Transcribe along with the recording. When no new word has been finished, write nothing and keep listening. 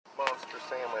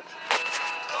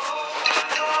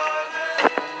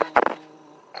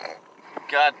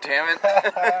God damn it.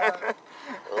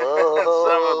 Oh,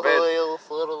 son of a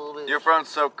bitch. Your phone's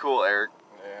so cool, Eric.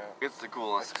 Yeah. It's the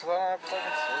coolest. It's 'cause I have fucking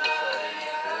service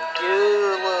out here,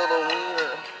 You little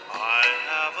wiener. I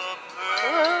have a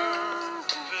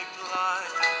perfect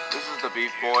life. This is the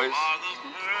Beef Boys.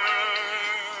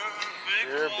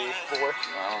 You're a beef boy. I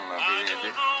don't know if you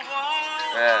do.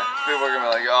 Yeah, people are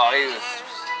gonna be like, oh, he was.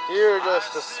 You're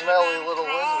just a smelly little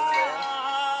lizard, man.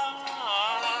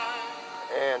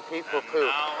 And people poop.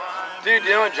 Dude, you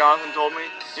know what Jonathan told me?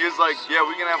 He was like, yeah,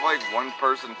 we can have like one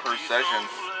person per session.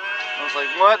 I was like,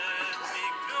 what?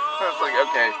 I was like,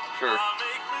 okay, sure.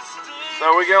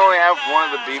 So we can only have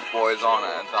one of the Beef Boys on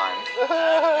at a time.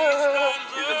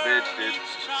 He's a bitch, dude.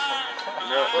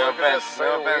 No offense,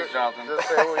 Jonathan. Just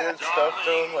say weird stuff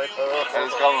to him, like, oh. I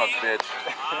just call him a bitch.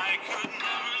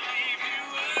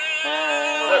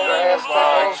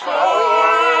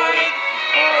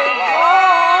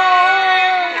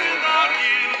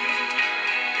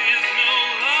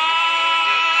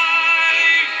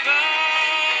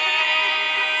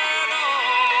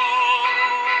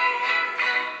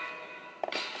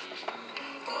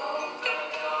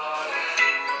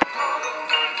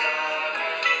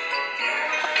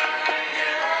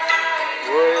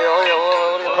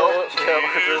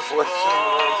 Just listen to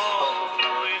this.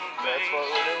 That's what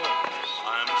we're doing.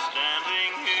 I'm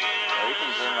standing here. Oh, you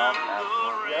can turn it off now.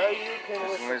 Yeah, you can Just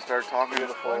listen. when we start talking.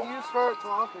 Beautiful. When you start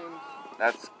talking.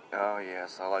 That's. Oh,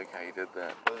 yes, I like how you did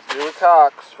that. Let's do a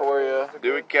Cox for you.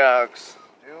 Dewey Cox.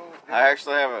 Dewey. I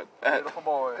actually have a. Beautiful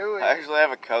boy. Dewey. I actually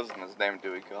have a cousin that's named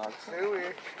Dewey Cox. Dewey.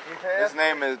 His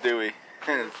name is Dewey.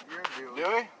 You're Dewey.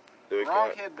 Dewey? Dewey Wrong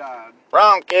Cox. kid died.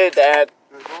 Wrong kid, Dad.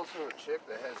 There's also a chick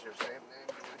that has your same name.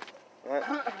 What?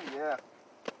 Yeah.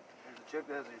 There's a chick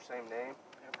that has your same name.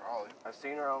 Yeah, probably. I've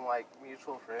seen her on like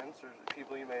mutual friends or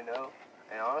people you may know.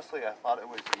 And honestly, I thought it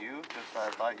was you. Just I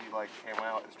thought you like came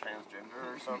out as transgender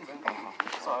or something.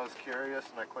 So I was curious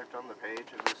and I clicked on the page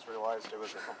and just realized it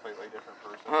was a completely different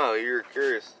person. Oh, you're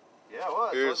curious. Yeah, it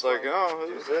was. You're just like, oh,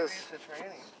 who's this? Maybe it's a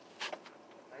tranny.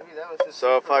 Maybe that was his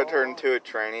So if I secret turned all into a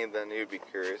tranny, then you'd be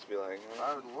curious, be like, oh.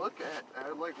 I would look at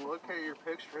your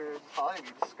picture and probably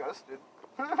be disgusted.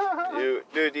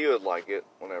 Dude, you would like it,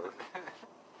 whenever.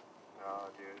 Oh,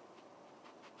 dude.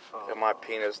 Got my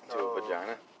penis into a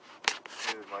vagina.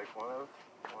 Dude, like one of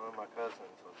my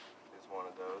cousins is one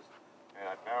of those, and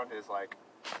I found his like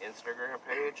Instagram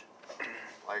page,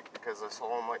 like because I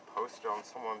saw him like posted on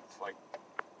someone's like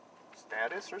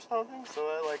status or something. So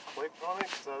I like clicked on it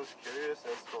because I was curious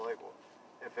as to like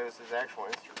if it was his actual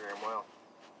Instagram. Well,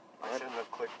 I shouldn't have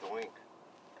clicked the link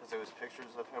because it was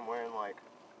pictures of him wearing like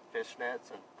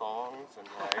fishnets and thongs and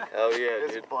like oh yeah,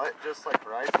 his dude. butt just like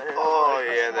right there. Oh like,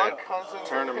 yeah, my that cousin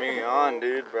turned me on,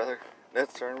 dude, brother.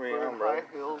 That's turned me on, bro. high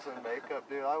heels and makeup,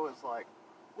 dude. I was like,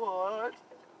 what?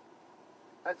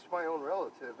 That's my own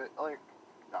relative. It, like,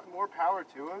 got more power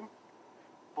to him,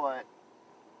 but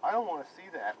I don't want to see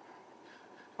that.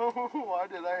 Why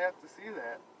did I have to see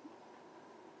that?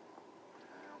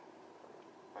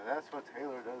 But that's what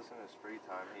Taylor does in his free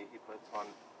time. He puts on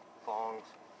thongs.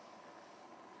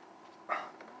 There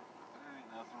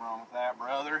ain't nothing wrong with that,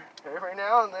 brother. Every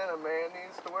now and then a man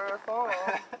needs to wear a thong.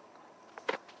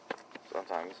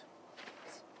 Sometimes.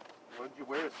 Would you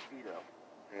wear a Speedo?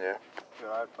 Yeah. Dude,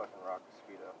 I'd fucking rock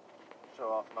a Speedo. Show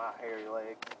off my hairy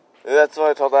leg. That's what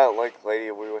I told that like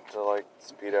lady. We went to like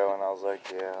Speedo, and I was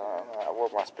like, yeah, I wore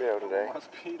my Speedo today. My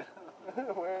Speedo.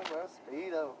 Where's my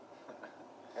Speedo?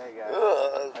 Hey guys.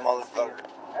 Ugh, motherfucker.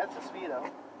 That's a Speedo.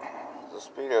 It's a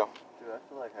Speedo. Dude, I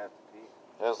feel like I have to pee.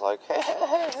 It was like,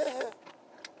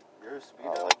 You're a I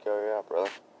Speedo? was like, oh yeah, brother.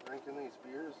 Drinking these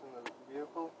beers in the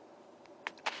vehicle?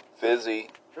 Fizzy.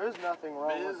 There's nothing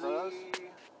wrong with us.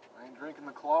 I ain't drinking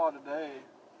the Claw today.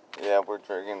 Yeah, we're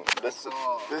drinking.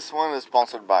 This one is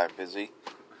sponsored by Vizzy.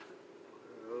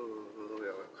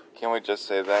 Can we just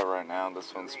say that right now?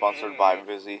 This one's sponsored by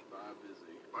Vizzy.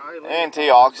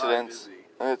 Antioxidants.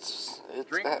 It's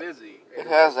Drink Vizzy. it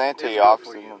has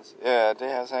antioxidants. Yeah, it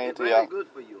has It's really antioxidants. good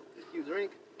for you. If you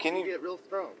drink, Can you you? get real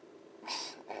strong.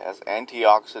 It has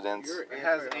antioxidants. It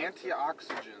has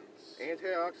antioxidants.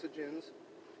 Antioxidants.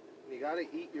 You gotta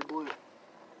eat your blue.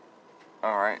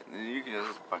 All right, you can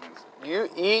just fucking. You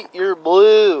eat your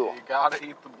blue. You gotta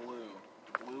eat the blue.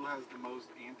 Blue has the most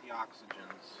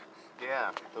antioxidants.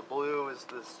 Yeah, the blue is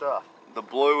the stuff. The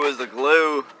blue is the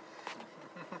glue.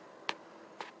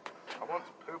 I want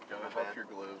to poop in Gotta my huff bed. your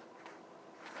glue.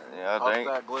 Yeah, Huff dang.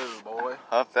 that glue, boy.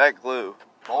 Huff that glue.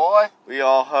 Boy, We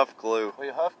all huff glue. we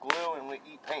huff glue and we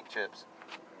eat paint chips.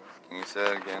 Can you say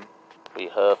that again? We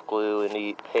huff glue and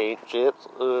eat paint chips.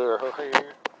 I'm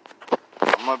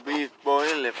a beef boy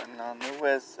living on the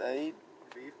west side.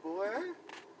 Beef boy?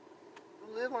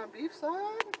 You live on beef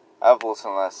side? I've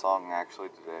listened to that song actually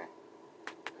today.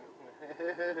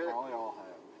 Probably all have.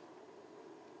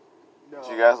 No,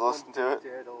 Did you guys I'm listen to it?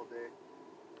 Dead all day.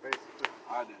 Basically.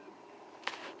 I did.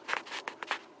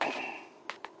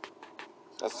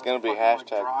 That's I gonna be fucking, like,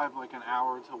 hashtag drive like an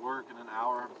hour to work and an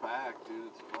hour back, dude.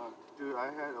 It's fucked. Dude, I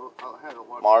had a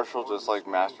watch. Marshall just like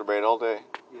masturbate all day.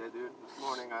 Yeah, dude. This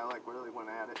morning I like really went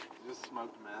at it. Just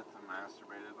smoked meth and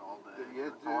masturbated all day. Yeah,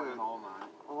 All- dude. and all night.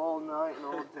 All night and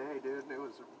all day, dude. And it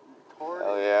was retarded.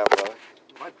 Oh yeah, brother.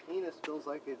 My penis feels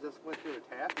like it just went through a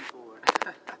taffy puller.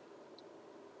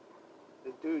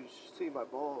 And dude, you should see my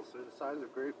balls. They're the size of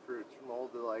grapefruits from all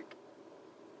the like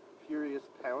furious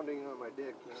pounding on my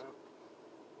dick, you know?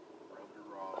 Rubbed it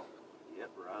raw.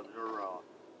 Yep, rather raw.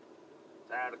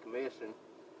 It's out of commission.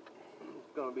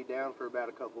 It's gonna be down for about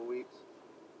a couple of weeks.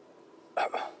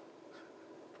 Yep.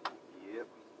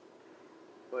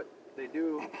 But they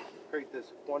do create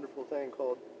this wonderful thing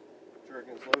called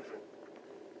Jergens lotion.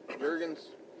 Jergens.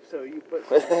 So you put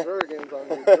some Jergens on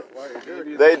your dick while you're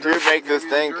dirty. They do make this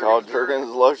Maybe thing the called Jergens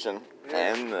Jergens lotion,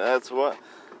 Yeah. and that's what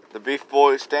the Beef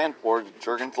Boys stand for,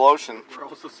 Jergens lotion. We're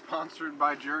also sponsored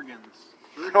by Jergens.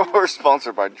 We're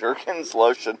sponsored by Jergens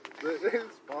lotion. They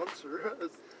sponsor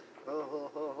us. Ho ho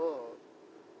ho ho.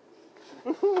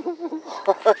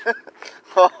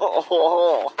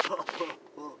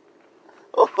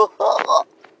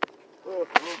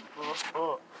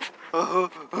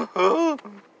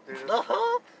 Dude,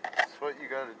 that's what you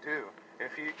gotta do.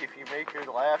 If you make your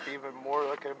laugh even more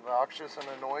like obnoxious and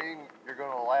annoying, you're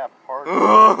gonna laugh harder.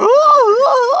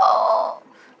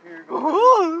 You're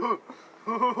gonna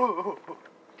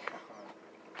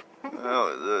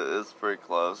No, it's pretty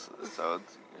close. So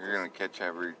you're gonna catch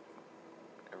every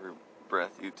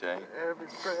breath you take. every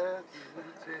breath you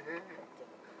take,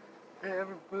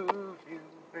 every move you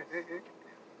make.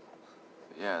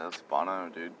 Yeah, that's Bono,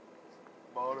 dude.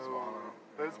 Bono.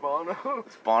 That's Bono.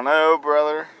 It's Bono,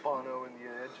 brother. Bono in the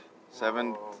edge.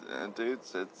 Seven, Whoa.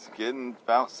 dudes. It's getting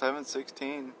about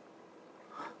 7:16.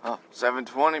 Oh,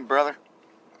 7:20, brother.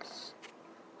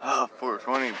 Oh,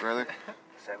 4:20, brother.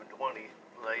 720,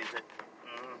 lays it.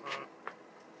 Mm-hmm.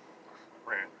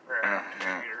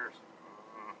 Cheers.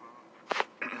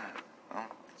 Oh,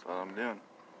 that's what I'm doing.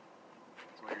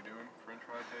 That's what you're doing? French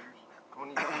fry taters? When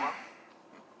you get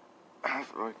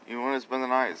one, You want to spend the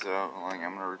night, so like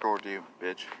I'm gonna record you,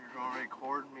 bitch. you're gonna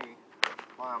record me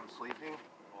while I'm sleeping.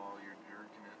 While you're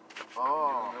jerking it.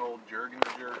 Oh. Giving the old Jergens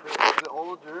jerk. The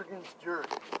old Jergens jerk.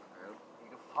 You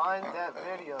can find that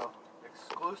video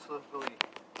exclusively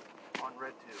on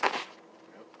RedTube. Yep.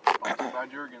 Sponsored by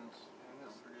Jergens.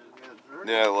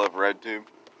 Yeah, I love RedTube.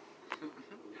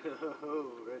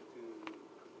 Oh, RedTube.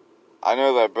 I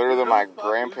know that better than my Who the fuck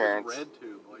grandparents. uses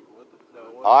RedTube? Like, what the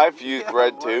fuck? No, I've used Yeah,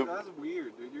 RedTube. what? That's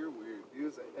weird, dude. You're weird.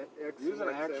 Use Use an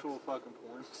actual fucking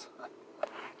porn site.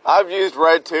 I've used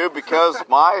RedTube because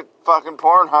my fucking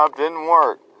Pornhub didn't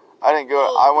work. I didn't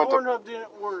go. I went to. Pornhub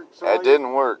didn't work. So It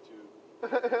didn't work. I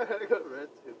got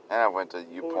RedTube. And I went to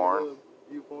YouPorn.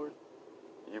 YouPorn.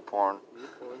 YouPorn.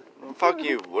 YouPorn. Fuck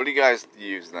you. What do you guys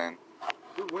use then?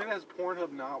 Dude, when has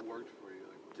Pornhub not worked for you?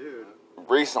 Like, Dude,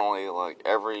 Recently, like do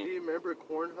every you remember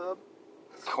Cornhub?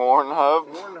 Cornhub.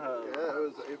 Pornhub. Yeah, it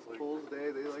was April Fool's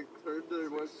Day. They like turned their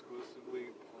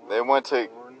Exclusively porn. They went to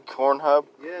porn. Cornhub.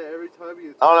 Yeah, every time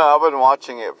you. I don't know. I've been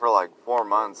watching it for like 4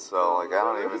 months, so like I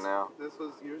don't even know. This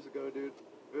was years ago, dude.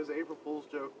 It was an April Fool's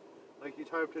joke. Like you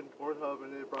typed in Pornhub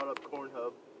and it brought up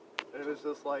Cornhub, and it was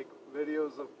just like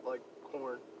videos of like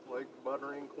corn, like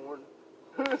buttering corn,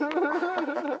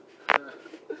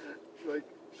 like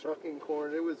shucking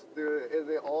corn. It was, dude, and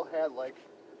they all had like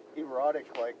erotic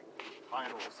like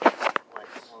titles, like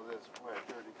well this where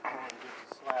dirty corn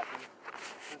gets a slapping,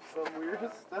 and some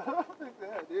weird stuff like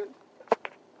that, dude.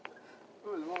 It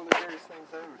was one of the greatest things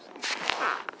I've ever seen.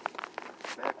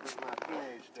 Back in my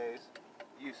teenage days,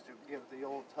 used to give the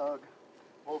old tug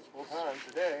multiple times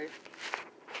a day.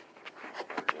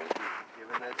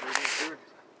 Giving that dirty dirt.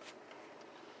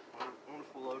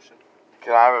 Wonderful lotion.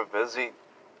 Can I have a busy?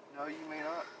 No, you may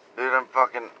not. Dude, I'm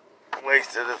fucking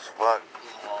wasted as fuck.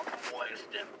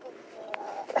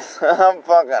 I'm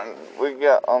fucking. We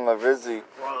got on the busy. There's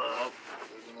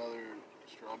another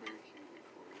strawberry kiwi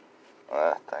for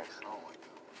you. Thanks.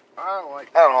 I don't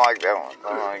like that I don't like I don't like that one.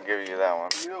 I'm gonna give you that one.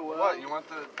 You know one. what? What? You want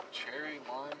the cherry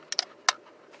lime?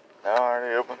 No, I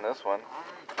already opened this one.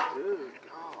 Dude,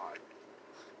 God.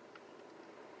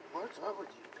 What's up with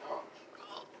you,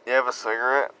 gosh? You have a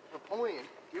cigarette? Napoleon,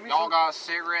 give me Y'all some. got a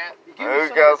cigarette? You give me Who's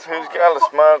some got of this a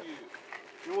hot. smoke?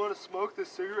 You want to smoke this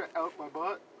cigarette out my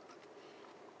butt?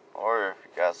 Or if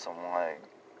you got some like,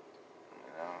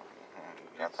 you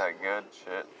Got that good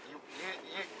shit.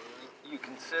 You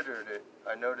considered it.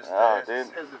 I noticed Oh, that dude.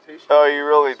 hesitation. Oh, you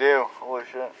really do. Holy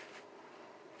shit.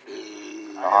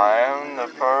 I am the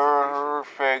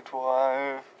perfect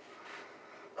wife.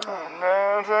 I'm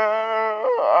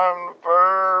the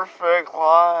perfect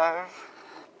life.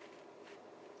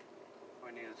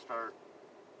 We need to start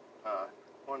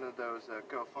one of those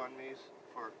GoFundMe's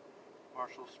for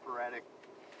Marshall's sporadic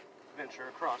venture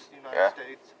across the United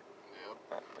States.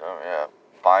 Oh, yeah.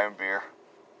 Buy him beer.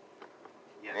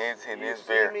 Yes. He needs you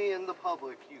beer. see me in the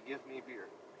public, you give me beer.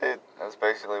 Dude, that's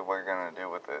basically what you're gonna do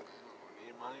with it. We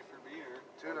need money for beer.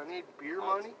 Dude, I need beer That's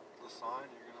money. the sign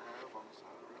you're gonna have on the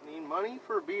side of the road. Need money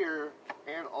for beer,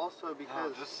 and also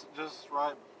because No, just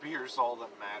write beer's all that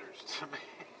matters to me.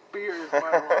 beer is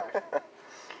my life.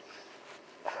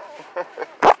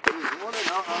 Dude, you want to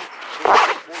know how the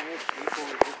thing is? People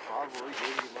would just probably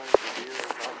give you money for beer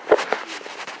and not for beer.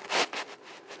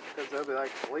 Because they'll be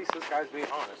like, at least this guy's being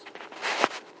honest. Give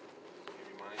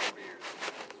you money for beer.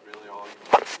 It's really all you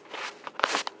need.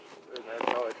 And that's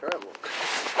how I travel.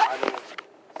 I mean,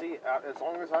 see, as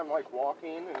long as I'm like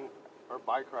walking or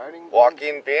bike riding.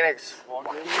 Walking Phoenix.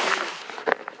 Walking.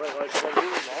 But like when I'm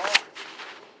doing that,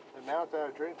 the amount that I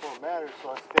drink won't matter, so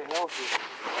I stay healthy.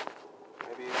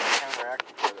 Maybe it's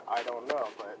counteracted, but I don't know.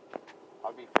 But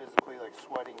I'll be physically like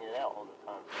sweating it out all the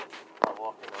time by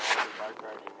walking around and bike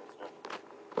riding and stuff.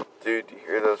 Dude, do you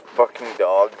hear those fucking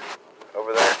dogs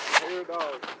over there? Here,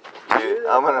 dog. Dude,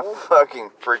 I'm gonna fucking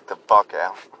freak the fuck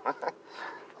out.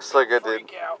 Just like I did.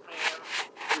 Freak out, man.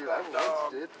 Dude, I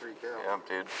once did freak out. Yeah,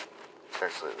 dude.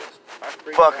 Especially those I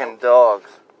freaked fucking out. dogs.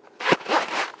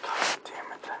 God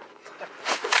damn it.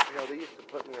 You know, they used to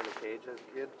put me in a cage as a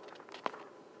kid.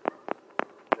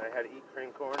 And I had to eat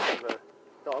cream corn from the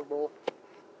dog bowl. It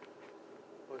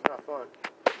was not fun.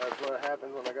 That's what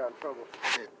happened when I got in trouble.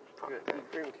 You gotta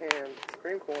eat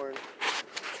cream corn,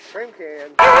 cream can.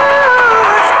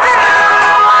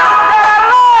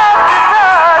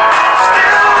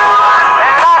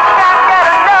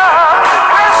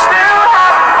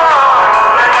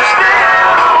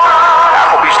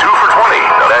 Applebee's 2 for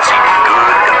 $20. Now that's eating good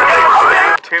in the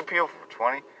neighborhood. 2 people for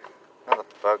 20? How the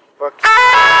fuck? Fuck.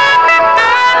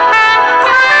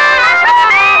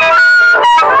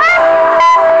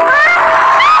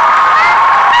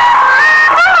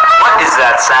 What is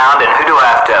that sound, and who do I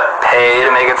have to pay to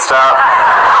make it stop?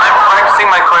 I'm practicing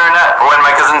my clarinet for when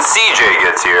my cousin CJ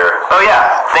gets here. Oh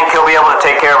yeah, think he'll be able to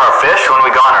take care of our fish when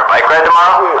we go on our bike ride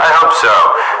tomorrow? I hope so.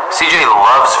 CJ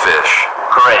loves fish.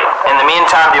 Great. In the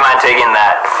meantime, do you mind taking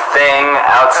that thing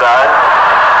outside?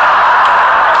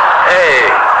 Hey.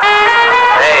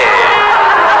 Hey.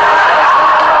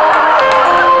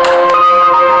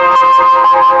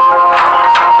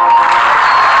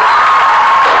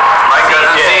 My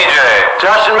cousin CJ.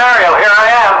 Josh and Mario, here I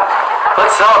am.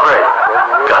 Let's celebrate.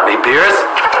 Got any beers?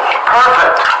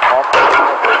 Perfect.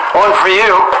 1 for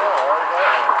you.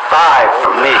 5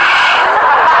 for me.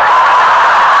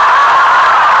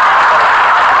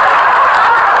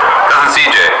 Cousin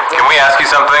CJ, can we ask you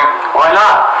something? Why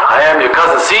not? I am your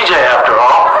cousin CJ after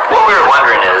all. What we were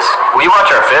wondering is, will you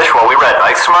watch our fish while we ride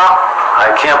bikes tomorrow?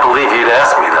 I can't believe you'd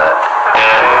ask me that.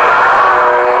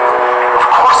 Of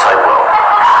course I will.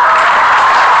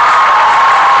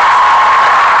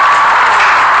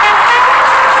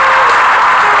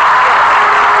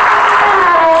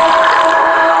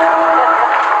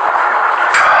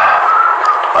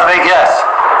 Let me guess.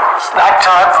 Snack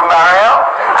time for Mario?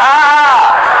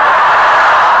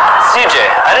 CJ,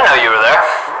 I didn't know you were there.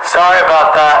 Sorry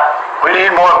about that. We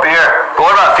need more beer. But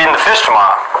what about feeding the fish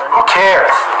tomorrow? Who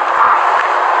cares?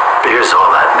 Beer's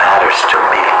all that matters to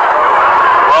me.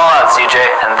 Roll out, CJ,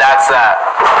 and that's that.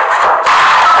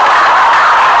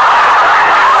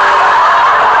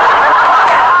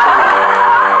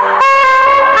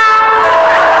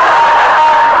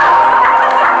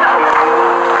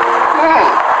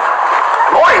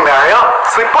 Morning, Mario.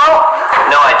 Sleep well?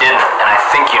 No, I didn't, and I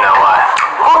think you know why.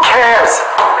 Who cares?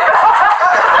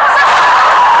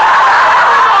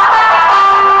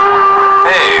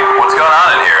 Hey, what's going on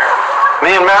in here?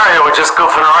 Me and Mario were just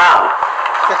goofing around.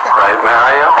 Right,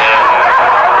 Mario?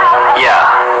 Yeah,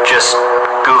 just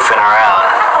goofing around.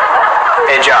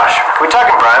 Hey, Josh, we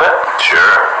talking private?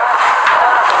 Sure.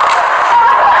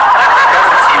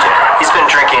 CJ, he's been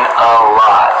drinking a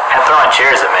lot and throwing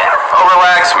chairs at me. Oh,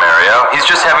 relax, Mario. He's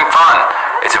just having fun.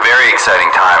 It's a very exciting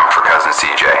time for cousin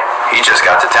CJ. He just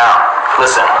got to town.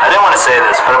 Listen, I didn't want to say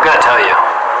this, but I'm gonna tell you.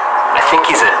 I think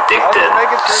he's addicted.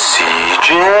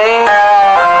 CJ?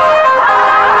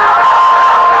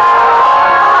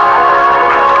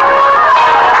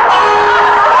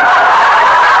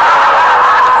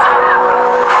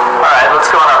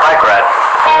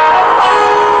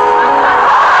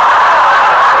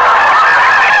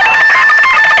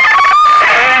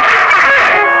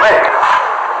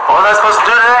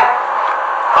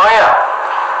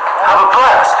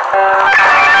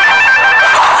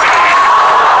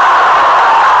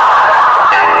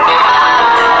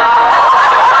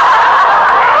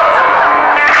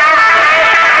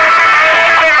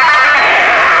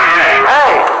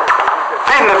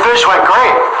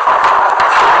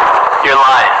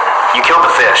 You killed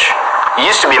the fish. You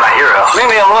used to be my hero.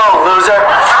 Leave me alone, loser.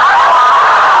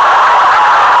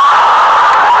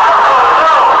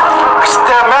 I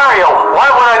stabbed Mario. Why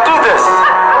would I do this?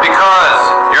 Because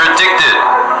you're addicted.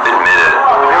 Admit it.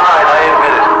 You're right, I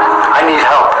admit it. I need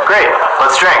help. Great.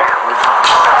 Let's drink.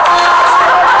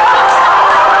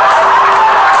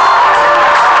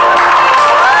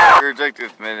 You're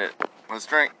addicted. Admit it. Let's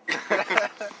drink. Oh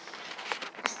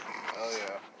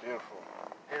yeah, beautiful.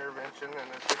 Intervention and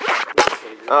it's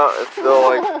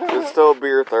It's still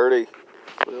beer 30.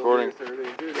 Recording. 30.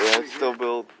 Dude, Yeah, it's still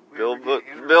Bill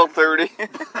 30.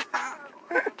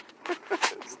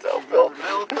 Still Bill.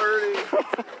 Bill 30.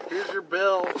 Here's your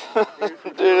bill.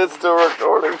 Dude, it's still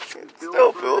recording. It's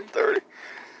still Bill 30.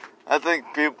 I think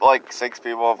people, like 6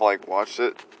 people have like watched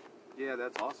it. yeah,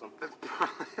 that's awesome. That's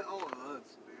probably all of us,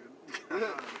 dude.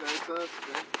 That's us,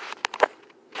 dude.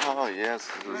 Oh yes,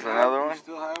 is this another You one?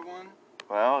 still have one?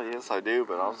 Well, yes I do,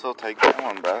 but I'll still take that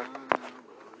one back.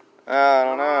 I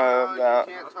don't know about.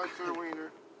 You can't touch your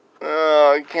wiener.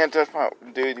 You can't touch my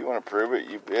dude. You want to prove it,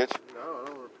 you bitch? No, I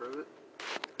don't want to prove it.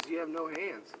 Because you have no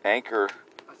hands. Anchor.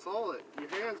 I saw it. Your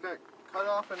hands got cut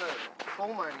off in a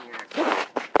coal mining accident.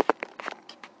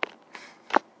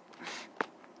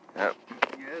 Yep.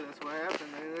 Yeah, that's what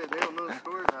happened. They don't know the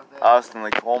story about that. Us in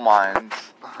the coal mines.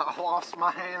 I lost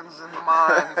my hands in the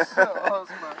mines. I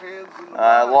lost my hands in the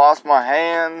I mine. lost my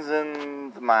hands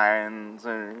in the mines.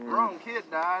 Wrong kid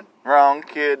died. Wrong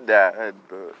kid died,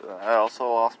 but I also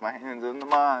lost my hands in the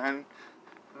mine.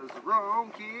 Because the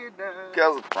wrong kid died.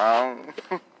 Cause it's wrong.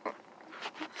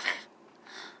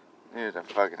 Dude, I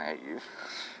fucking hate you.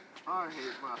 I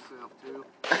hate myself too.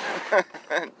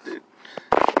 Dude.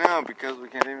 No, because we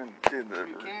can't even do the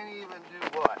You can't even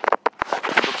do what?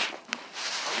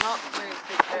 I'm not saying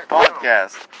take that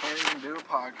podcast. Can't even do a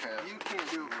podcast. You can't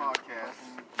do a podcast.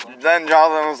 Then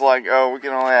Jonathan was like, oh, we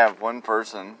can only have one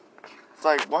person. It's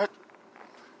like, what?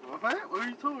 What? What are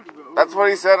you talking about? That's what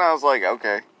he said, and I was like,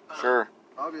 okay, sure.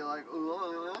 I'll be like, and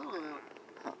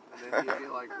then he'd be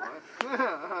like, what?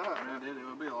 It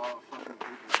would be a lot of fucking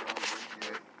people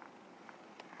probably.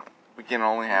 We can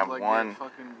only have Like one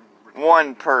that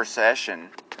fucking per session.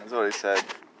 That's what he said.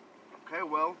 Okay,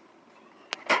 well,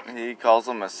 He calls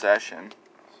them a session.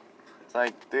 It's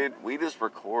like, dude, we just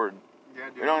record. yeah,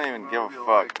 dude. We don't even give a I'll be fuck.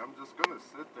 like, I'm just gonna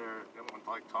sit there and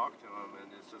like talk to him, and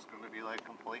it's just gonna be like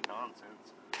complete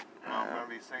nonsense. And I'm gonna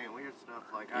be saying weird stuff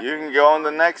like. I You can't can go on the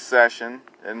start next session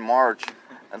in March.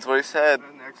 That's what he said.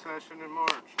 The next session in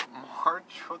March.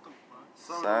 March. What the fuck?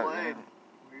 So So, delayed.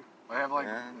 I have like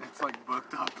Yeah. it's like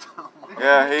booked up.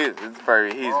 Yeah, he's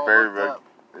very all booked. booked up.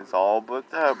 It's all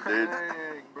booked up, dude.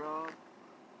 Dang, bro.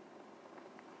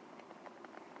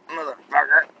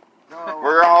 Motherfucker. No,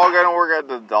 We're all gonna work at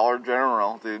the Dollar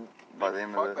General, dude. By the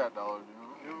end Fuck of it. that dollar, dude.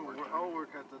 I'll work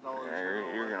at the Dollar Yeah,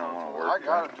 General. you're gonna wanna I work.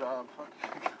 got a job. Fuck.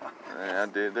 Yeah,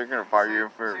 dude, they're gonna fire you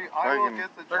for See, I will fucking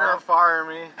get the They're gonna job. fire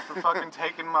me for fucking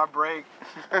taking my break.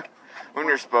 when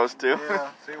you're supposed to. Yeah.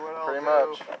 See what I'll Pretty do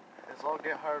much. is I'll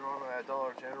get hired on at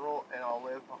Dollar General and I'll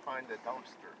live behind the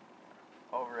dumpster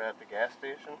over at the gas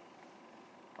station.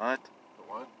 What? The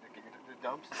what? The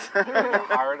dumpster.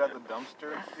 Hired at the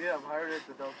dumpster. Yeah, I'm hired at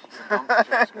the dumpster.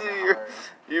 Dumpster's gonna You're- hire.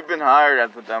 You've been hired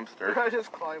at the dumpster. I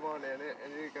just climb on in it and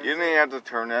you guys. You didn't even have to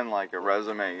turn in like a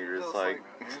resume. You're just like,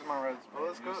 Here's my resume. Well,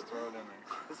 let's You just go. throw it in there.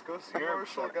 Let's go see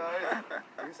Marshall, guys.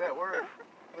 He's at work.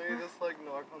 They just like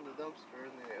knock on the dumpster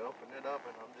and they open it up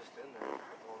and I'm just in there with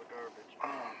all the garbage. oh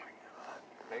my god.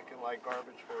 Making like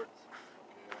garbage forts.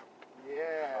 Yeah.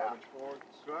 Yeah. Garbage forts.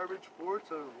 Garbage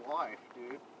forts of life,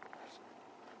 dude.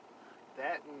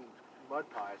 That and mud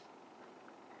pies.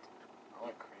 I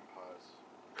like cream pies.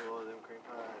 Oh, them cream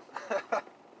pies.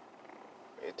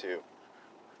 Me too.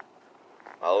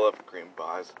 I love cream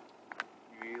pies.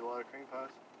 You eat a lot of cream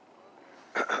pies?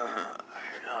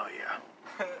 Oh yeah.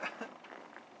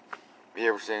 You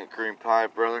ever seen a cream pie,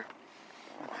 brother?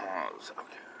 Oh, so good.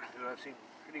 Dude, I've seen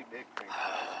pretty big cream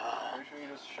pies. Pretty sure you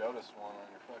just showed us one on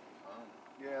your fucking phone.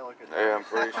 Yeah, like a. Yeah, I'm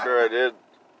pretty sure I did.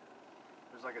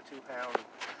 There's like a 2-pound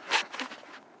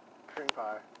cream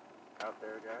pie out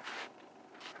there, guys.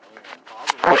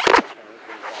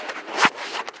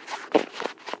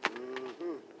 Mm-hmm.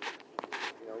 You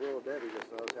know, little Debbie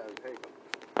just knows how to take them.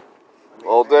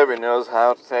 Old Debbie knows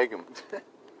how to take them.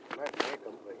 Might make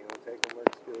them, but you know, take them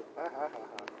works good. Ha ha ha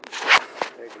ha.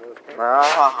 Taking those cream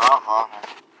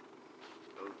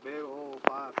those big old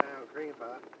 5-pound cream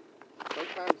pie.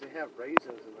 Sometimes they have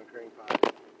raisins in the cream pie.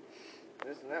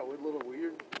 Isn't that a little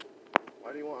weird?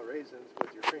 Why do you want raisins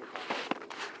with your cream pie?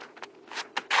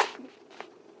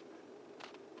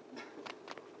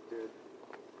 Dude.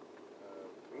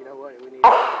 You know what? We need. No.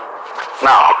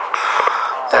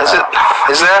 Is it?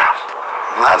 Is there?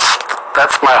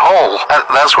 That's my hole.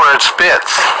 That's where it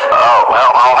spits. Oh,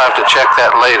 well, I'll have to check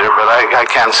that later, but I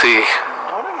can't see.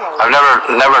 I've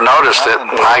never noticed it.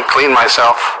 I clean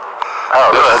myself.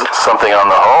 Oh, good. Something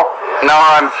on the hole? No,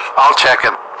 I'll check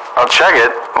it. I'll check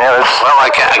it. Yeah, that's... Well,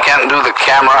 I can't do the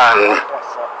camera and...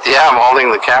 Yeah, I'm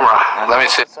holding the camera. Let me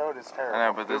see. I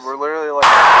know, but this... We're literally like...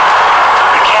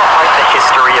 You can't write the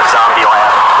history of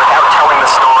Zombieland without telling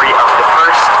the story of the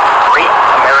first great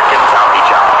American zombie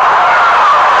jump.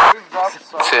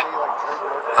 See.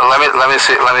 Let me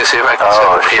see if I can set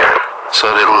it here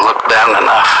so that it'll look down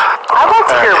enough. I'd like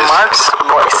to hear Mark's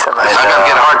voice in this. It's not gonna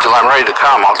get hard till I'm ready to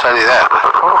come, I'll tell you that.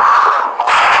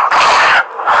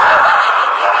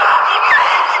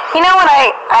 You know what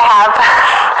I have?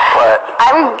 What?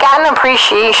 I've got an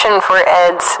appreciation for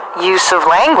Ed's use of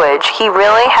language. He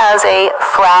really has a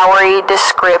flowery,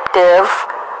 descriptive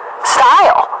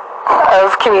style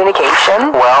of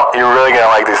communication. Well, you're really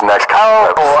gonna like these next couple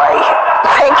Oh boy.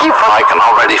 Thank you for... I can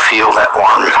already feel that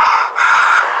warm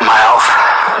mouth.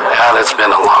 God, it's been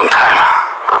a long time.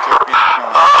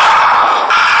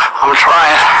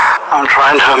 I'm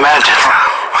trying to imagine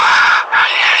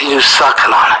you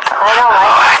sucking on it. I don't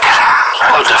like it. I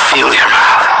love to feel your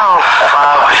mouth. Oh,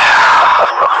 wow. Oh, yeah.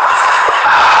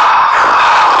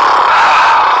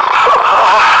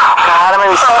 God, I'm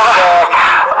gonna be sick.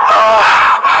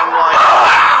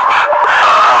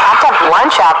 I have to have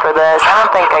lunch after this. I don't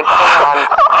think I can.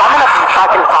 I'm gonna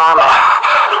fucking vomit.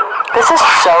 This is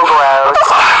so gross.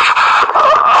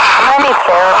 I'm gonna need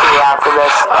therapy after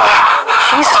this.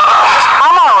 Jesus, just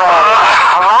come already.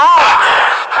 Alright.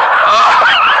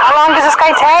 How long does this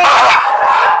guy take?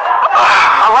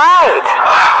 Alright.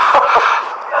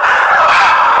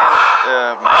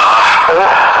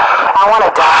 I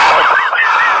wanna die.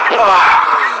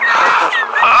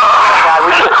 God,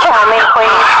 would you kill me,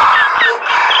 please?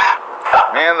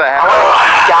 Man, the I hell. wanna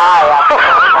die after this.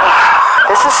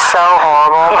 This is so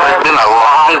horrible. It's been a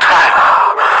long time.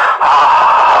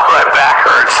 My back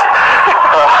hurts.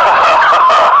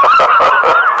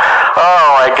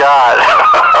 Oh my God.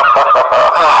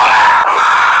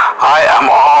 I am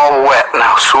all wet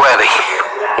now, sweaty.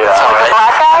 Yeah. All right.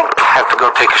 Black guy? I have to go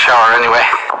take a shower anyway.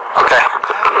 Okay.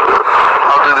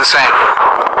 I'll do the same.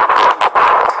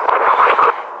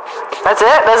 That's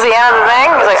it? That's the end of the thing?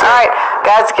 He's like, alright,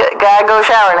 guys, gotta go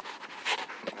shower now.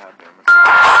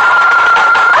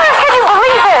 Can you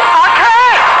believe it? Okay.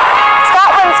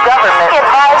 Scotland's government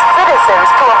advised citizens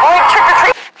to avoid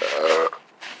trick-or-treat.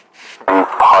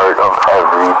 Part of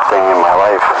everything in my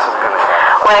life.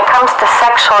 When it comes to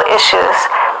sexual issues,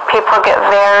 people get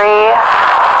very...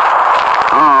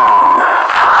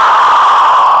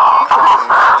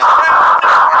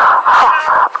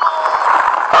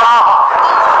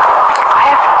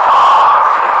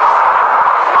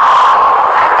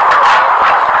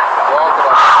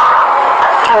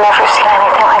 I've never seen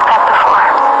anything like that before.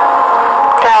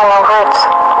 There are no words.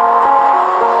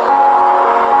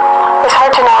 It's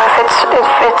hard to know if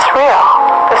it's real.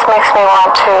 This makes me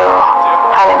want to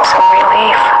find him some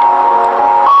relief.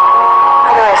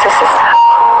 Otherwise, this is a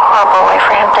horrible way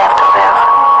for him to have to live.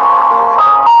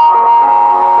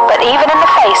 But even in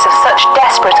the face of such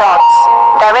desperate odds,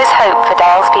 there is hope for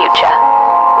Dale's future.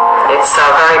 It's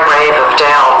very brave of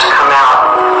Dale to come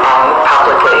out and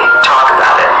publicly talk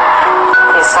about it.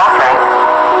 He's suffering,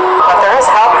 but there is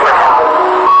help for him.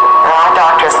 There are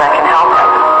doctors that can help him.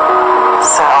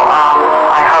 So,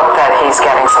 I hope that he's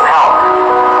getting some help.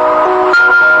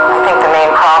 I think the main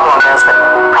problem is that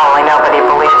probably nobody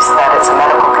believes that it's a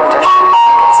medical condition. I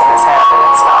think it's in his head, and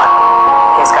it's not.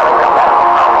 He's got a real medical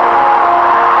problem.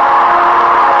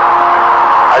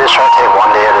 I just try to take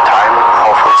one day at a time.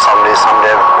 Hopefully someday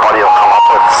somebody will come up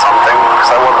with something.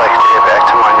 Because I would like to get back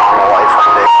to my normal life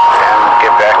one day. And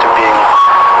get back to being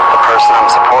the person I'm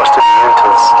supposed to be into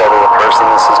instead of the person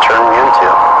this has turned me into.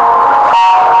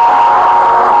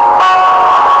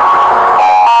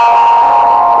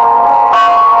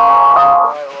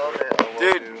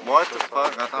 Dude, what the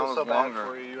fuck? I thought it so was bad longer.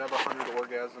 for you. You have 100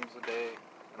 orgasms a day,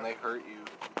 and they hurt you.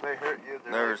 They hurt you.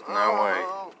 There's no way.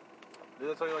 Dude,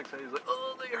 that's all you like say. He's like,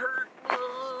 oh, they hurt.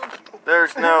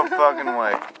 There's no fucking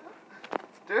way.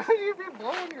 Dude, you be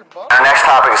blowing your butt. Our next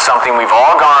topic is something we've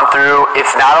all gone through.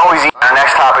 It's not always easy. Our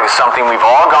next topic is something we've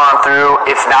all gone through.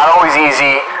 It's not always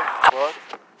easy. What?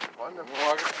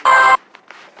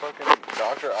 Fucking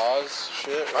Dr. Oz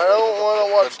shit. I don't want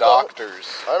to watch the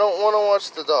doctors. I don't want to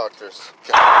watch the doctors.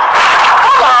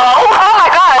 Hello! Oh my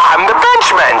god! I'm the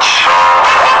bench mensch.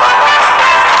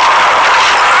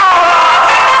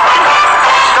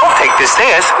 Don't take the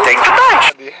stairs, take the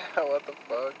bench. Yeah, what the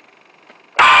fuck?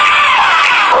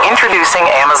 Introducing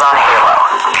Amazon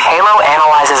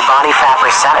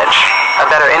a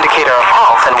better indicator of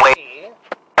health and weight. Thank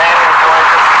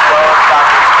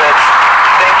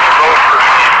you both for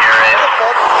being here.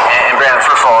 And Brandon,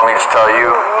 first of all, let me just tell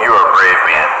you, you are a brave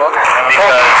man. Because I'm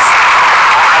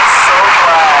so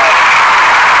glad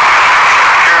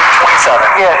you're 27.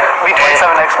 Yeah, we'll be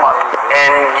 27 next month.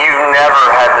 And you've never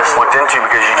had this looked into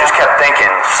because you just kept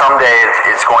thinking, someday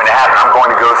it's going to happen. I'm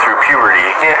going to go through puberty.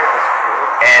 Yeah.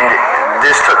 And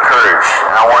this took courage.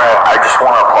 And I just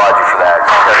want to applaud you for that.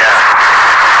 Because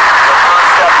the first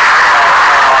step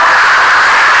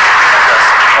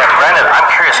Brandon, I'm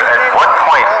curious, at what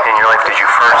point in your life did you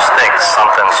first think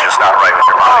something's just not right with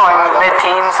your body? Oh, in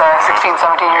mid-teens, 16,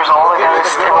 17 years old, I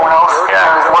noticed everyone else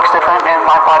looks different and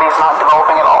my body's not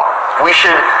developing at all. We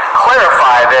should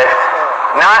clarify that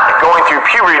not going through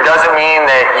puberty doesn't mean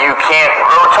that you can't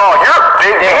grow tall. You're a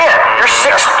big man. You're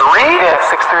 6'3"? Yeah,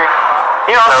 6'3".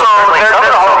 You know, so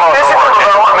physical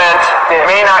development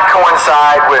may not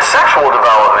coincide with sexual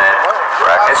development.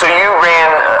 Correct. And so you ran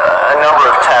a number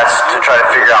of tests to try to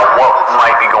figure out what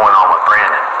might be going on with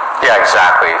Brandon. Yeah,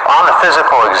 exactly. On the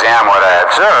physical exam, what I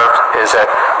observed is that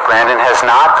Brandon has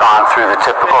not gone through the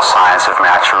typical signs of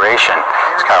maturation.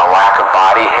 He's got a lack of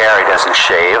body hair, he doesn't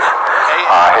shave,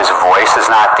 his voice is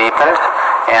not deepened,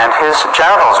 and his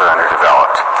genitals are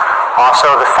underdeveloped.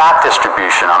 Also, the fat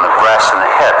distribution on the breasts and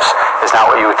the hips is not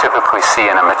what you would typically see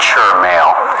in a mature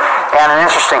male. And an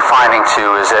interesting finding,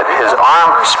 too, is that his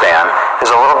arm span is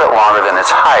a little bit longer than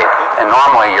its height, and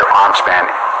normally your arm span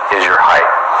is your height.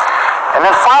 And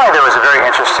then finally, there was a very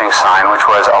interesting sign, which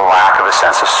was a lack of a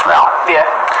sense of smell. Yeah.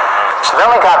 So then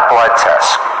we got blood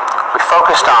tests. We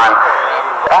focused on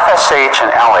FSH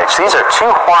and LH. These are two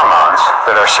hormones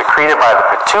that are secreted by the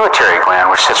pituitary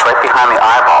gland, which sits right behind the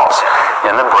eyeballs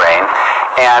in the brain,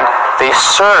 and they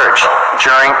surge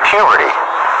during puberty.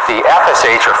 The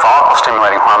FSH, or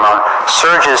follicle-stimulating hormone,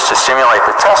 surges to stimulate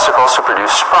the testicles to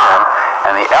produce sperm,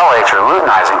 and the LH, or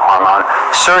luteinizing hormone,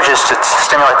 surges to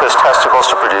stimulate those testicles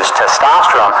to produce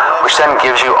testosterone, which then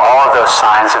gives you all of those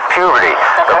signs of puberty.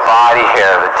 The body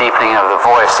hair, the deepening of the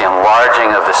voice, the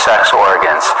enlarging of the sex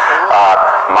organs,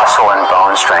 muscle and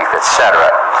bone strength, etc.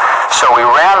 So we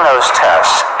ran those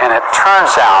tests, and it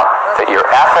turns out that your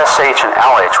FSH and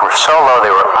LH were so low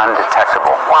they were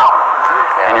undetectable. Wow.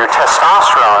 And your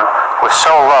testosterone was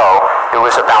so low, it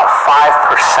was about 5%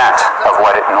 of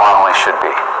what it normally should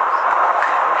be.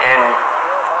 And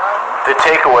the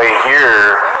takeaway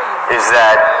here is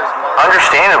that,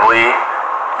 understandably,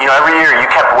 you know, every year you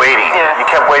kept waiting. Yeah. You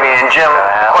kept waiting. And Jim,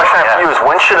 the question for you is,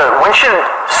 when should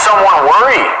someone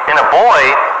worry in a boy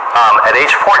at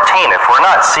age 14 if we're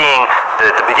not seeing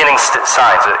the beginning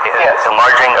signs,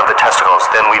 enlarging of the testicles?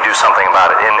 Then we do something about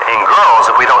it. In girls,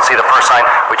 if we don't see the first sign,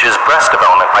 which is breast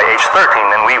development by age 13,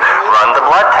 then we run the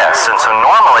blood tests. And so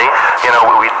normally, you know,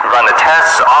 we run the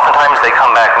tests. Oftentimes they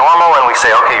come back normal, and we say,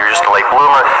 okay, you're just a late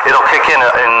bloomer. It'll kick in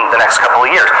the next couple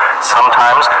of years.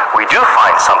 Sometimes we do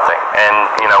find something, and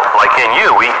you know, like in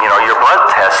you, your blood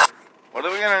tests. What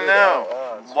are we gonna know?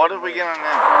 What are we gonna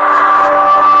know?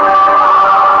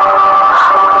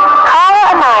 Cara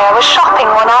Anaya was shopping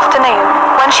one afternoon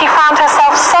when she found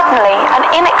herself suddenly and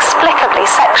inexplicably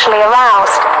sexually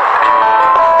aroused.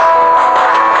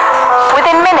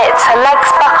 Within minutes, her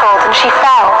legs buckled and she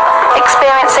fell,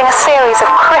 experiencing a series of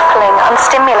crippling,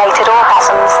 unstimulated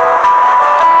orgasms.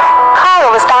 Cara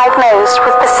was diagnosed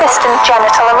with persistent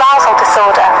genital arousal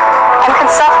disorder and can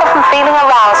suffer from feeling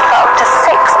aroused for up to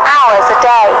 6 hours a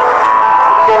day.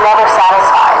 You're never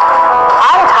satisfied.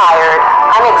 I'm tired,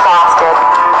 I'm exhausted,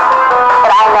 but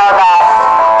I know that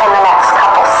in the next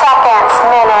couple seconds,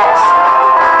 minutes,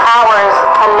 hours,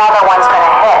 another one's going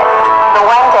to hit. The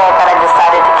one day that I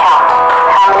decided to count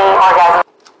how many orgasms.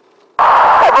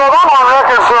 Hey, bro, I'm on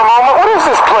record for a moment. What is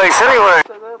this place, anyway?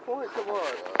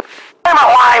 I'm not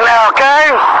lying there,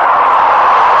 okay?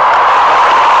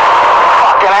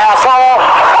 Fucking asshole.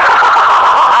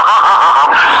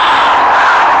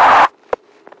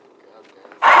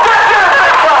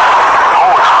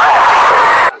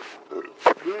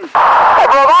 Hey,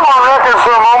 bro, I'm on record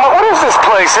for a moment. What is this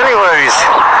place, anyways?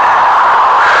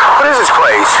 What is this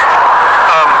place?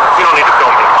 You don't need to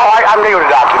film me. Oh, I'm new to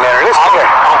documentary. This, Okay.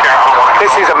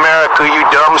 this is America, you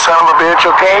dumb son of a bitch,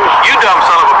 okay? You dumb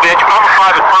son of a bitch. I'm a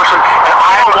private person, and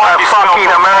I I'm want a fucking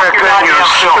American, you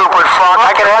stupid fuck.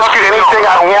 I can ask you anything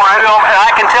I want. And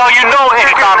I can tell you no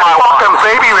anytime I want. Fucking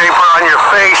baby raper on your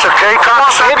face, okay?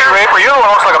 Baby raper? You're the one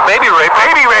who looks like a baby raper.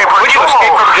 Baby raper. Would you Chomo.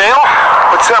 escape from jail?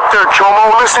 What's up there,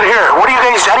 Chomo? Listen here. What do you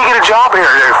guys, how do you get a job here,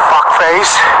 there,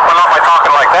 fuckface? Well, not by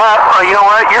talking like that. Oh, you know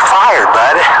what? You're fired,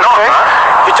 bud. No, I'm not.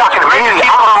 You're talking to me. I'm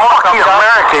a fucking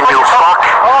American, you fuck.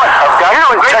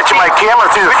 You're not touching my camera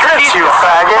through the fence, you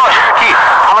faggot.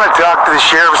 I'm gonna talk to the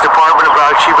sheriff's department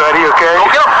about you, buddy, okay? Go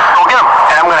get him. Go get him.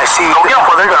 And I'm gonna see, well,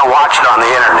 they're gonna watch it on the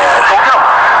internet. Go get him.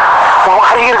 Well,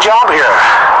 how do you get a job here?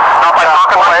 Not by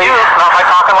talking like you. Not by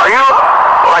talking like you.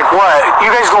 Like what? You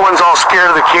guys are the ones all scared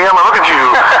of the camera. Look at you.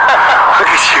 Look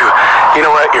at you. You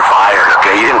know what? You're fired,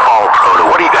 okay? You didn't follow proto.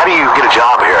 How do you get a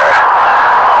job here?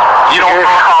 You don't know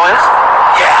what call is?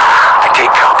 Yeah, I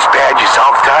take cops' badges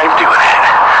all the time doing it.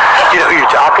 You know who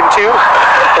you're talking to?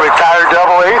 A retired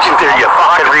double agent there, you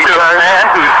fucking retard.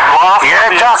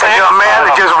 You're talking to a man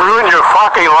that just ruined your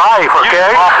fucking life,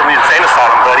 okay? You're off from the insane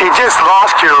asylum, buddy. You just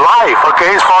lost your life,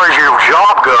 okay, as far as your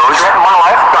job goes. My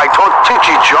life? I told you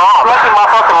job. My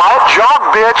fucking life?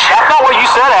 Job, bitch. That's not what you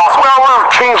said, asshole. Well,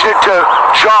 we're changing it to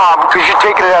job because you're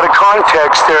taking it out of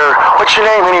context there. What's your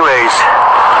name, anyways?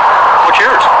 What's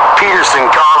yours? Peterson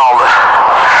Donald.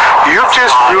 You've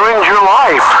just ruined your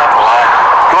life.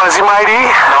 You want to see my ID? No,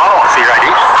 I don't want to see your ID.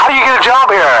 How do you get a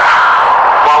job here?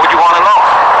 Why would you want to know?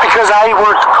 Because I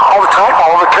work all the time,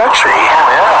 all over the country. Oh,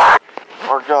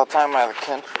 yeah. Work all the time out of the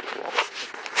country.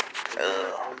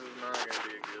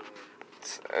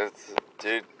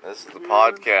 Dude, this is the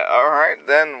podcast. Alright,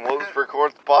 then we'll just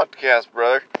record the podcast,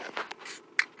 brother.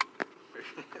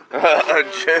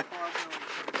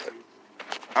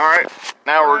 Alright,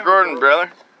 now we're recording,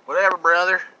 brother. Whatever,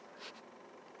 brother.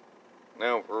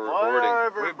 No, we're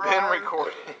recording. We've been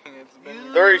recording. It's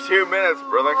been 32 minutes,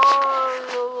 brother.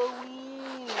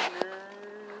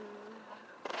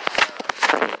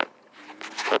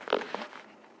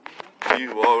 You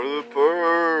are the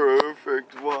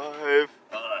perfect wife.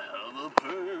 I have a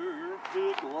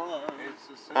perfect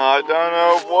life. I don't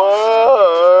know why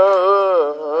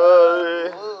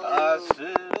I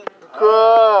said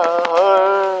cry.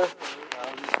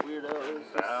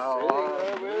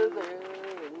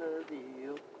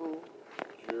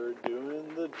 you're doing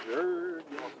the jerk.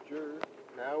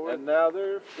 And now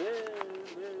they're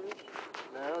finished.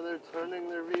 Now they're turning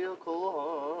their vehicle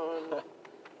on.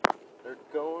 They're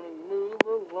going to move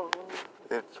along.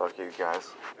 Dude, fuck you guys.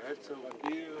 That's a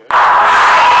deal. With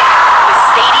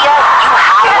Stadia, you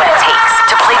have what it takes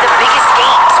to play the biggest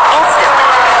games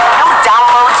instantly. No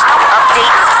downloads, no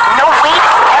updates, no wait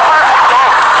ever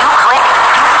again. You click,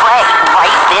 you play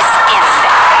right this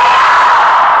instant.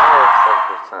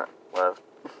 7% left.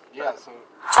 Yeah, so.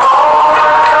 You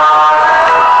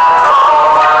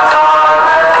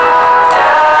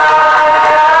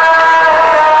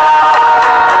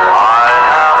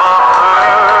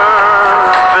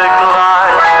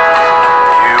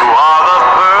are the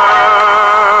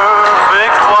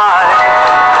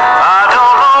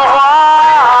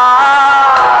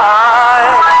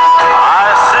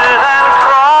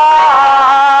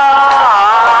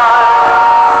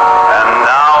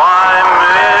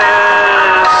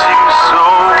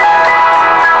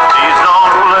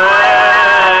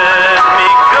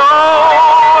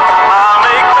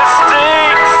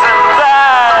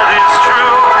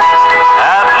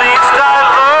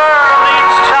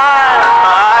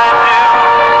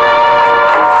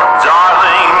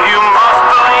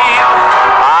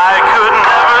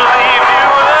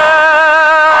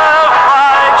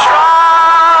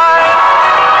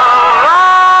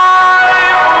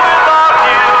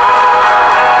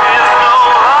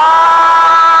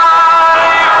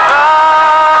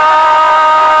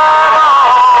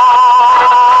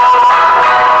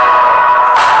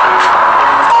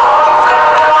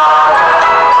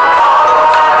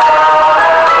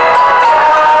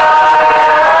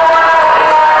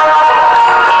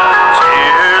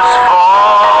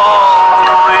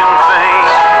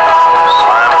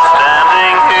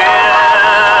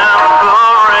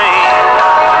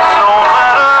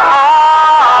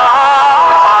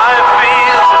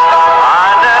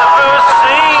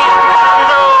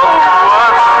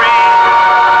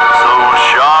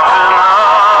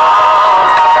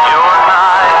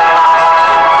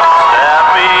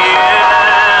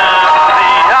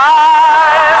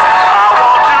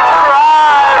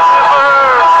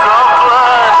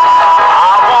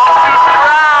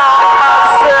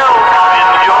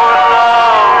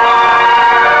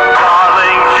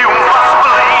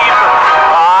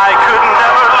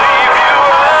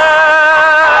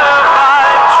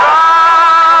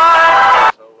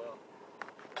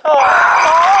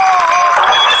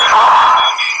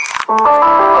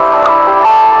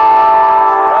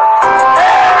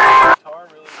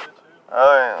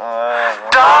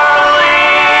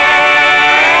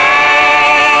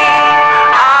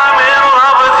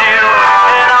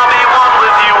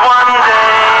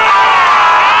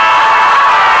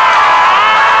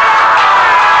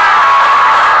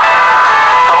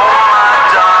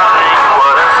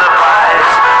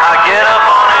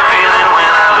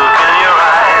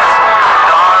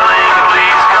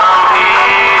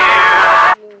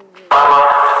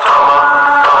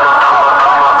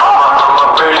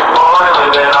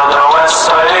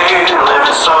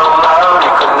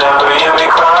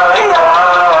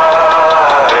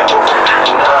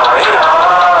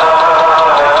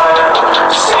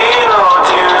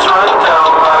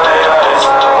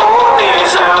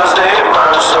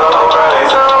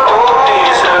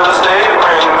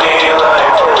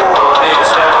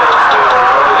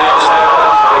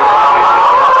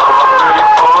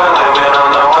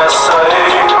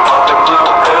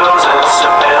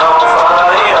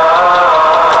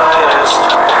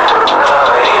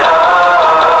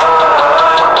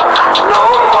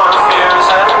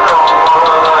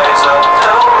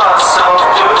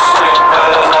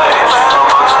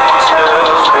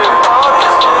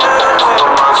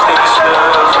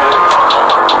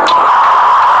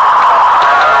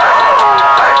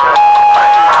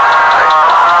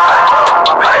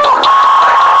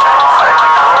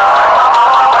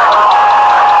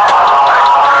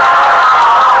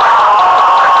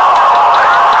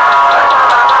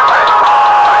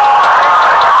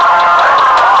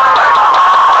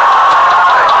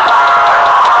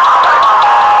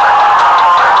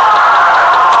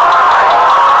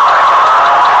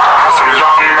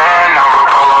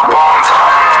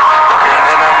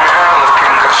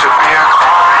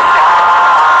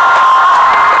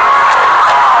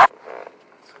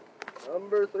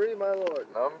Number 3, my lord.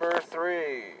 Number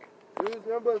 3. Who's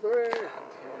number 3?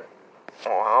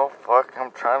 Well, fuck,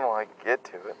 I'm trying to, like, get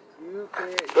to it. You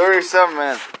can't. 37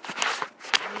 minutes.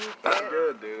 That's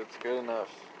good, dude. It's good enough.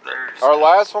 Our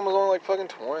last one was only like fucking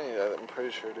 20, I'm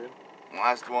pretty sure, dude.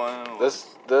 Last one.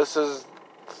 This is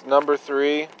number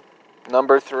 3.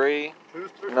 Number 3.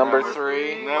 Number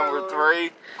 3. Number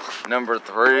 3. Number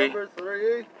 3. Number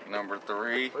 3. Number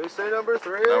 3. What do you say, number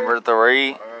 3? Number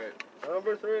 3. Alright.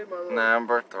 Number 3, my lord.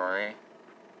 Number 3.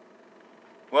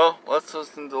 Well, let's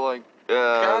listen to, like,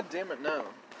 God damn it, no.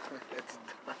 It's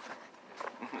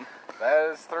done.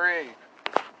 That is 3.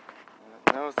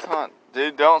 No, it's not.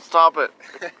 Dude, don't stop it.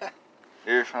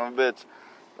 You're son of a bitch.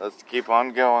 Let's keep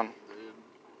on going. Dude,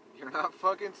 you're not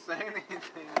fucking saying anything,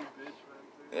 you bitch, man.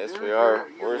 Yes, we are.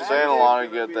 We're saying a lot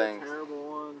of good things.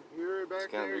 You're back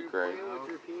It's gonna there, be you're great. playing with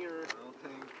your penis.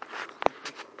 Okay.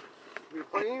 You're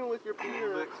playing with your A little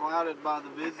penis. bit clouded by the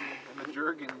Vizzy and the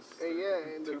Jergens. Hey,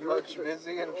 yeah, and Too the much Jergens.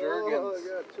 Vizzy and Oh, Jergens.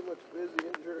 I got too much Vizzy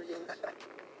and Jergens.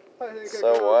 I think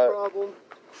So I got what? a problem.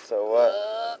 So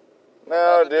what?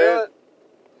 No, dude.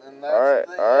 And that's Alright,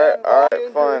 the alright, end.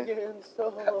 alright, fine. Jergens.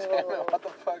 Oh. God damn it, what the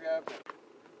fuck happened?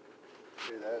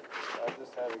 Dude, I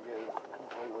just had to get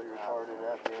completely retarded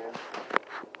at the end.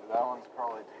 That one's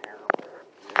probably terrible.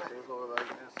 It's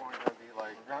like gonna be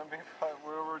like,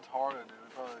 We're retarded, dude. We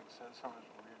probably said so much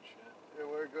weird shit. yeah,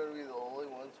 we're gonna be the only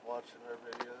ones watching our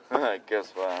videos.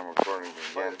 Guess what? I'm recording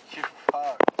again. You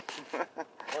fuck.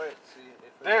 Wait, see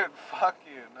if Dude, fuck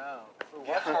you, no.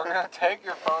 Yes, we're gonna take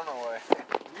your phone away.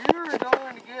 you're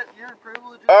going to get your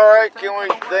privileges. Alright, taken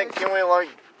can we, away. like,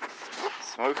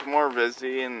 smoke some more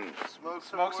Vizzy and...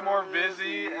 Smoke some more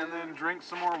Vizzy and then drink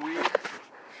some more weed.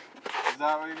 Is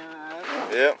that what you're gonna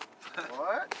add? Yep.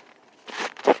 What?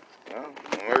 Well,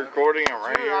 we're recording it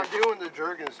right Dude, here. I'm doing the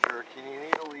Jergens jerk, and you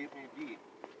need to leave me be.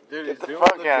 Dude, Get he's the doing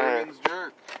fuck the outta here. Jergens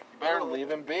jerk. You better leave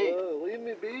him be. Leave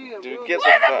me be. I'm Dude, doing get the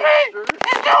the fuck... Jergens jerk.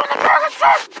 He's doing the Jergens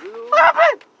jerk! Stop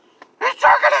it! He's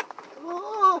jerking it!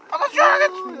 Oh, I'm a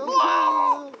Jergens!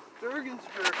 oh, Jergens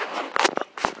jerk.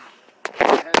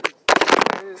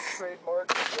 His trademark.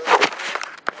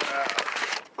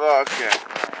 Okay.